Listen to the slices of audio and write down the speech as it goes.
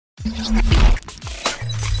This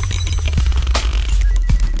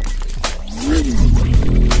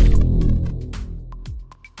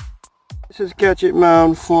is Gadget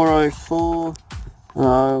Man 404 and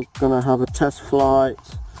I'm going to have a test flight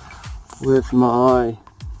with my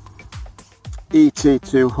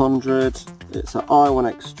ET200. It's an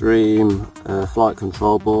i1 Extreme flight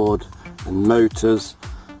control board and motors,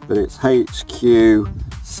 but it's HQ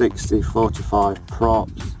 6045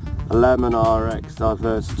 props, a Lemon RX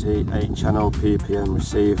Diversity 8-channel PPM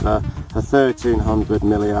receiver, a 1300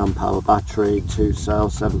 mAh battery, 2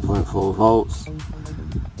 cells, 7.4 volts.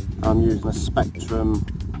 I'm using a Spectrum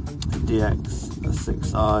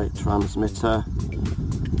DX6i transmitter,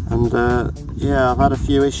 and yeah, I've had a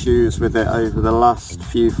few issues with it over the last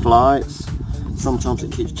few flights. Sometimes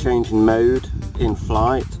it keeps changing mode in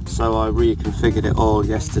flight, so I reconfigured it all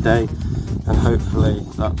yesterday and hopefully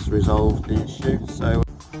that's resolved the issue. So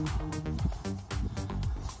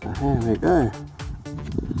here we go.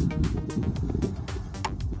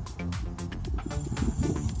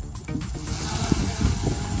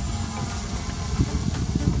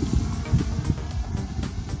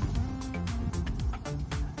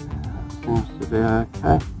 Seems to be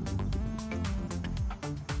okay.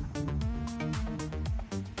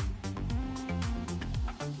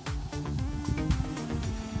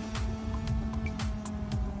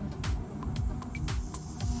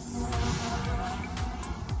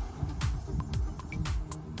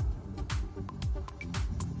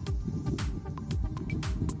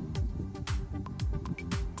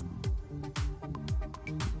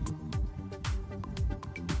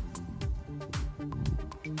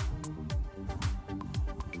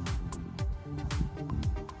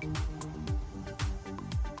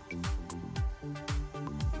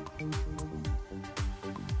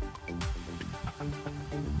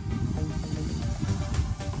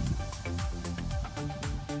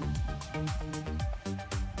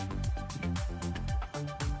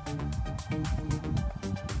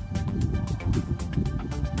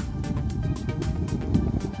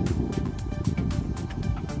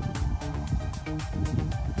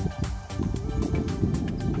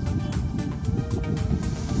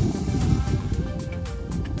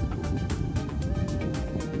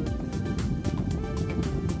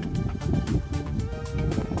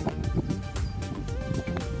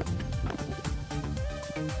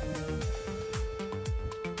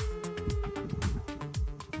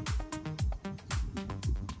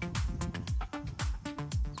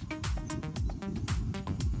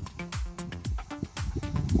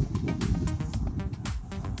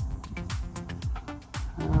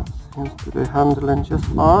 Seems to be handling just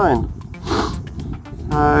fine.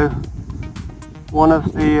 So one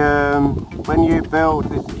of the when you build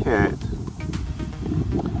this kit,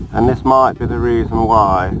 and this might be the reason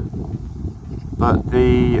why, but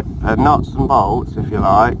the nuts and bolts, if you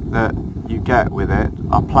like, that you get with it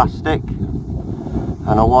are plastic,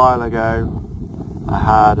 and a while ago I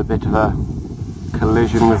had a bit of a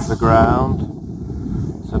collision with the ground,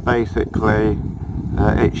 so basically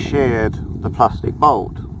it sheared the plastic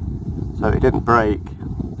bolt. So it didn't break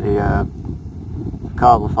the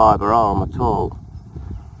carbon fibre arm at all.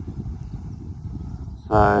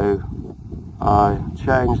 So I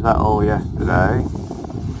changed that all yesterday,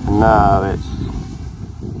 and now its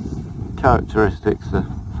characteristics are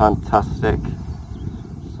fantastic.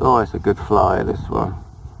 It's always a good flyer, this one.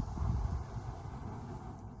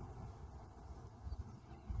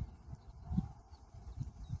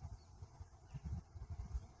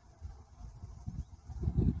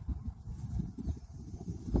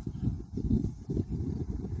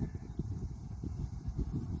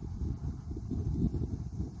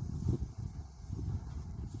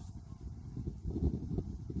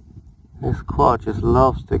 This quad just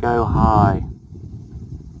loves to go high.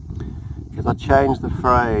 Because I changed the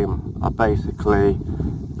frame,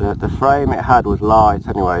 the frame it had was light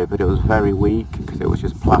anyway, but it was very weak because it was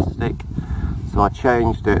just plastic. So I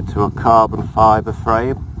changed it to a carbon fibre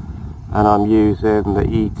frame, and I'm using the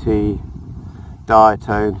ET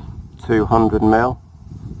Diatone 200mm,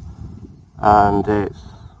 and it's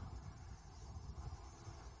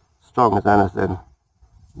strong as anything.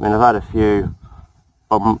 I mean, I've had a few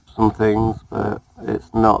bumps and things, but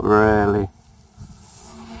it's not really.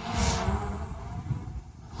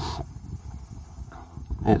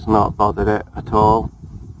 It's not bothered it at all.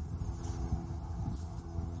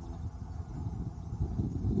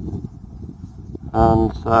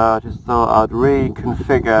 And so I just thought I'd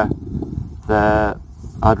reconfigure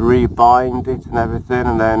I'd rebind it and everything,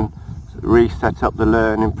 and then reset up the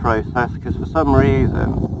learning process, because for some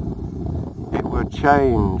reason it would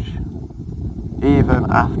change even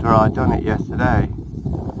after I'd done it yesterday.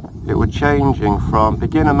 it was changing from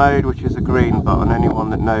beginner mode, which is a green button, anyone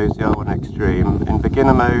that knows the R1 Extreme. In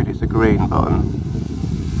beginner mode it's a green button,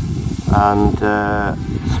 and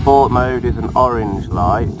sport mode is an orange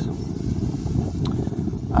light,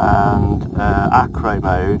 and acro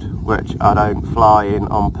mode, which I don't fly in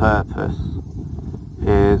on purpose,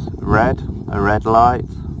 is red, a red light.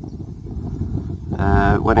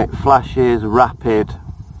 When it flashes rapid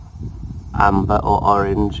amber or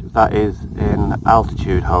orange, that is in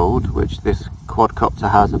altitude hold, which this quadcopter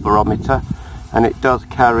has a barometer, and it does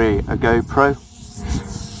carry a GoPro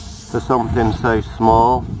for something so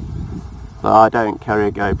small, but I don't carry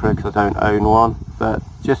a GoPro because I don't own one. But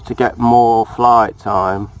just to get more flight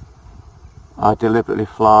time, I deliberately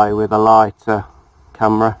fly with a lighter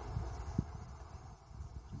camera.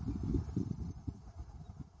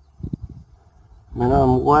 I mean,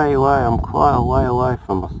 I'm quite a way away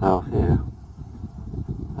from myself here.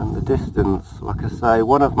 And the distance, like I say,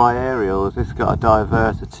 one of my aerials, it's got a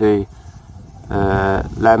Diversity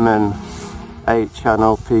Lemon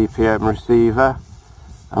 8-channel PPM receiver.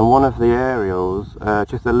 And one of the aerials,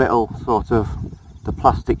 just a little sort of, the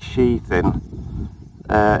plastic sheathing,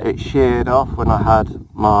 it sheared off when I had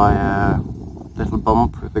my little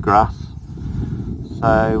bump with the grass.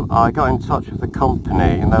 So I got in touch with the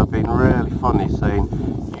company, and they've been really funny, saying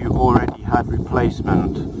you already had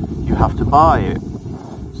replacement, you have to buy it.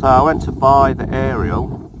 So I went to buy the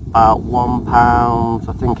aerial, about £1,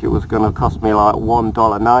 I think it was going to cost me like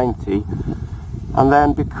 $1.90, and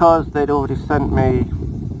then because they'd already sent me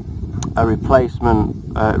a replacement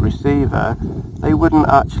receiver, they wouldn't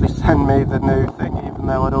actually send me the new thing even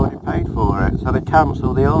though I'd already paid for it, so they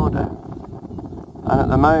cancelled the order. And at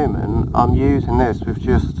the moment I'm using this with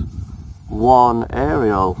just one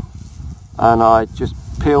aerial, and I just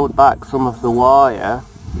peeled back some of the wire,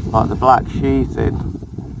 like the black sheathing,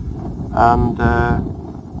 and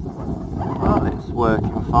well, it's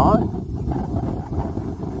working fine.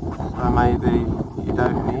 So maybe you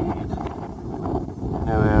don't need a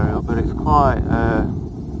new aerial, but it's quite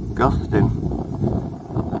gusting.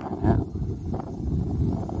 Yeah.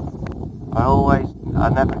 I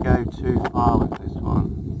never go too far with this one,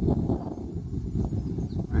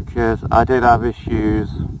 because I did have issues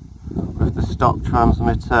with the stock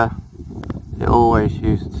transmitter. It always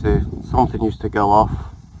something used to go off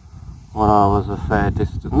when I was a fair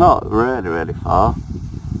distance, not really far,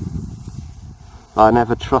 but I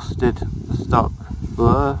never trusted the stock.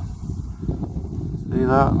 See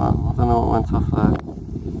that? I don't know what went off there.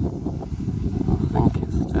 I think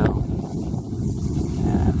it's still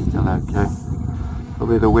okay.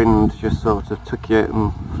 Probably the wind just sort of took it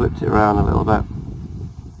and flipped it around a little bit.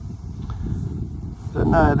 But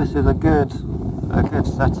no, this is a good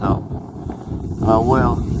setup, and I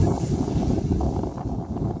will.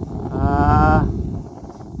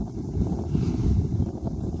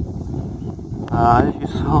 As you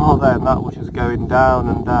saw then, that was just going down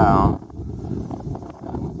and down.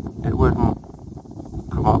 It wouldn't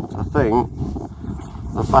come up. I think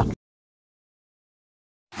the battery